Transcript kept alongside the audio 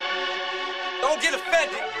don't get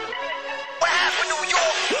offended. What happened, New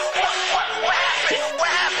York? What happened? What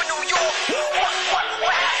happened, New York?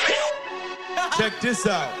 What happened? Check this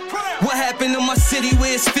out. What happened to my city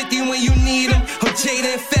where it's 50 when you need them? Or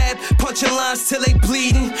Jada and Fab, punching lines till they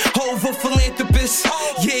bleeding. Hova philanthropist,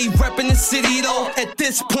 yeah, he reppin' the city though. At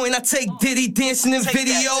this point, I take Diddy dancing in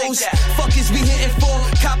videos. Fuck is we hitting for?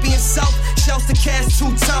 Copying South, shouts to Cash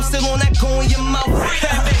 2 times, still on that go in your mouth.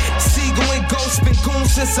 Seagull and Ghost, been goon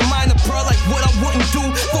since a minor pearl, like what I wouldn't do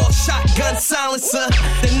for a shotgun silencer.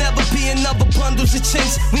 There never be another bundles of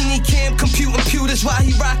chinks. We need Cam computers while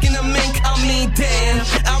he rockin' a mink. I mean, damn,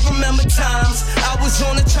 I remember times I was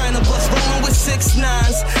on a China bus rolling with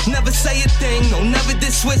 6'9s. Never say a thing, no, never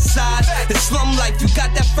did switch sides. The slum life, you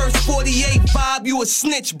got that first 48 vibe, you a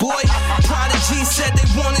snitch, boy. Prodigy said they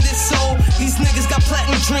wanted it so. These niggas got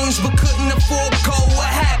platinum dreams but couldn't afford gold. What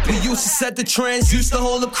happened? We used to set the trends, used to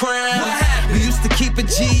hold the crown. What happened? We used to keep it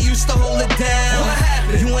G, used to hold it down. What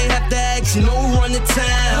happened? You ain't have to ask, you know who run the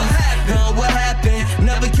town. What happened?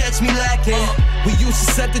 Never catch me lacking. We used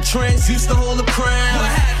to set the trends, used to hold the crown. What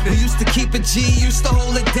happened? We used to keep it G, used to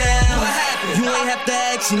hold it down. What happened? You ain't have to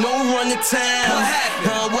ask, you know who run the town.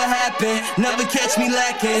 What happened? Never catch me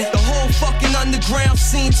lacking. The whole fucking underground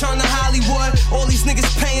scene turned to Hollywood. All these niggas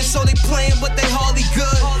paying, so they playing, but they hardly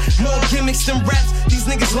good. More gimmicks than raps. These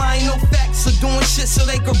niggas lying, no facts. So doing shit so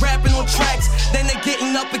they could rapping on tracks. Then they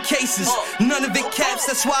getting up in cases. None of it caps.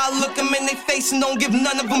 That's why I look them in their face and don't give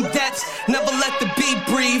none of them daps. Never let the beat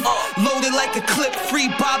breathe. Loaded like a clip. Free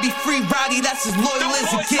Bobby, free Roddy. That's as loyal as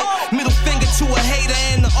it get. Middle finger to a hater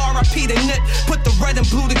and the RIP to nip. Put the red and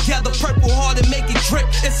blue together, purple hard and make it drip.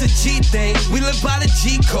 It's a G thing. We live by the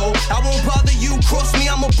G code. I won't bother you. Cross me,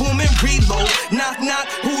 I'm a boom and reload. Knock, knock.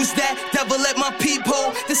 Who's that? Devil at my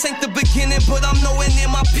peephole. This ain't the beginning, but I'm nowhere near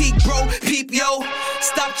my peak, bro. Peep, yo.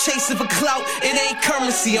 Stop chasing for clout. It ain't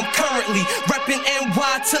currency. I'm currently reppin'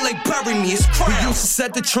 NY till they bury me. It's crown. We used to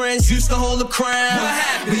set the trends, used to hold the crown. What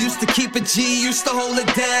happened? We used to keep it G, used to hold it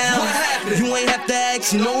down. What happened? You ain't have to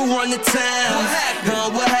ask, you know who run the town.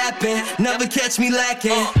 What happened? Never catch me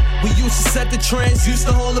lacking. We used to set the trends, used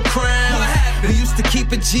to hold the crown. What happened? We used to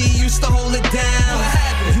keep it G, used to hold it down. What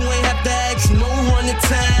happened? You ain't have to ask, you know who run the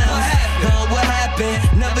town. What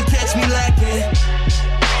happened? Never catch me lacking.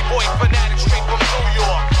 B-boy fanatic straight from New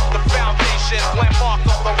York. The foundation, landmark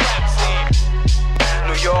of the rap scene.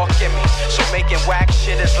 New York in me, so making whack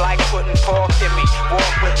shit is like putting pork in me. Walk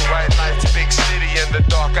with me. Right, life's big city in the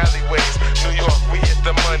dark alleyways. New York, we hit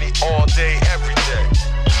the money all day, every day.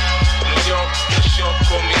 New York,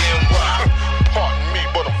 call me NY.